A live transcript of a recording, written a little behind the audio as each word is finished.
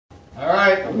All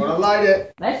right, I'm gonna light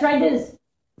it. Let's try this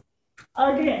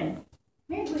again.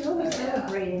 Maybe we always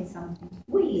celebrating something.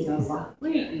 We eat a lot.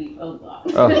 We eat a lot.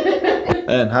 Oh,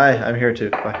 and hi, I'm here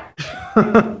too. Bye.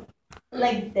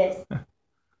 Like this.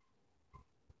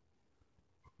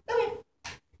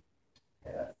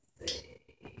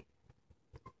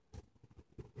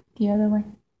 The other way.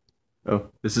 Oh,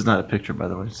 this is not a picture, by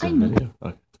the way. It's a video.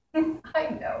 Okay. I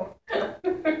know.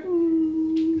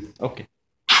 Okay.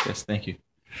 Yes, thank you.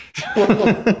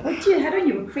 What you had on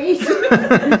your face?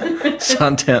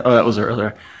 Suntan. Oh, that was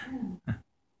earlier.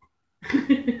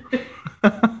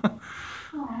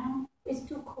 Aw, it's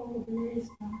too cold. It is.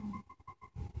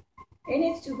 It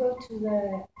needs to go to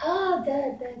the. Oh,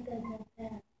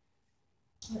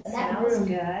 that room.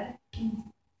 Good.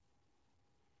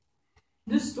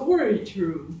 The storage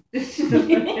room.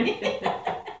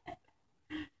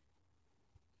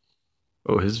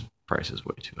 Oh, his price is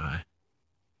way too high.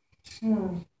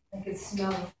 I could smell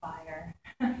the fire.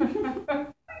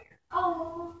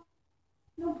 Oh,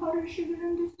 no powdered sugar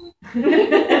in this one.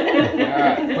 All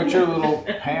right, put your little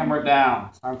hammer down.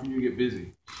 It's time for you to get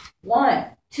busy. 1,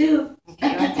 2.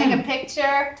 Okay, you want to take a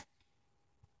picture?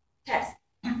 Test.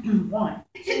 1,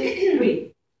 2,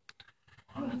 3.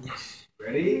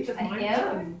 Ready?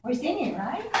 Yeah. We're singing,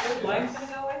 right? Light's gonna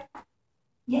go away?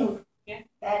 Yes. Yeah.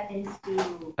 That is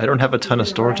to. I don't have a ton of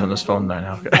storage on this phone right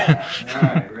now. All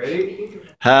right, ready?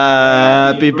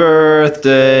 Happy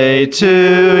birthday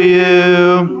to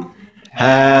you.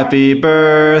 Happy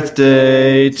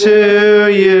birthday to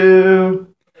you.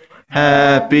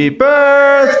 Happy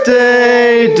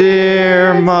birthday,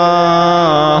 dear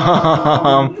mom.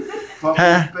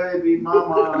 Puppy's baby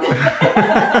mama.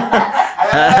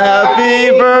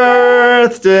 Happy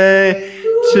birthday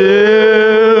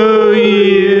to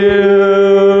you.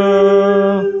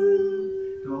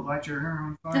 Don't light your hair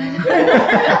on fire.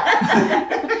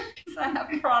 Because I have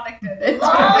product in it.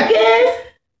 Longest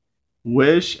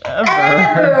Wish ever.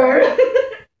 ever.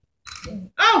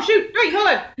 Oh shoot! Wait, hold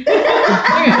on.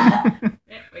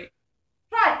 Yeah, wait.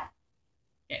 Try.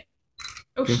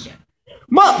 Oh shit.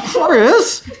 Mom,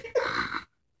 Chris.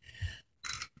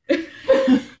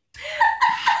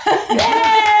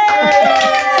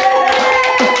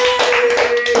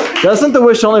 Doesn't the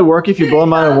wish only work if you blow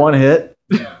them out in one hit?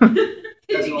 Yeah. Did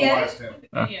That's you what get wise tip.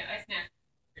 Yeah, I snapped.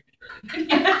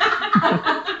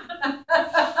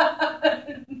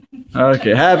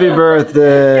 Okay, happy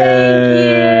birthday.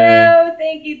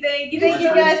 Thank you. Thank you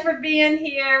guys for being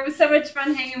here. It was so much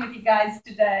fun hanging with you guys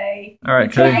today. All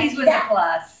right, Today's was a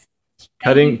plus.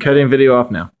 cutting video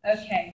off now. Okay.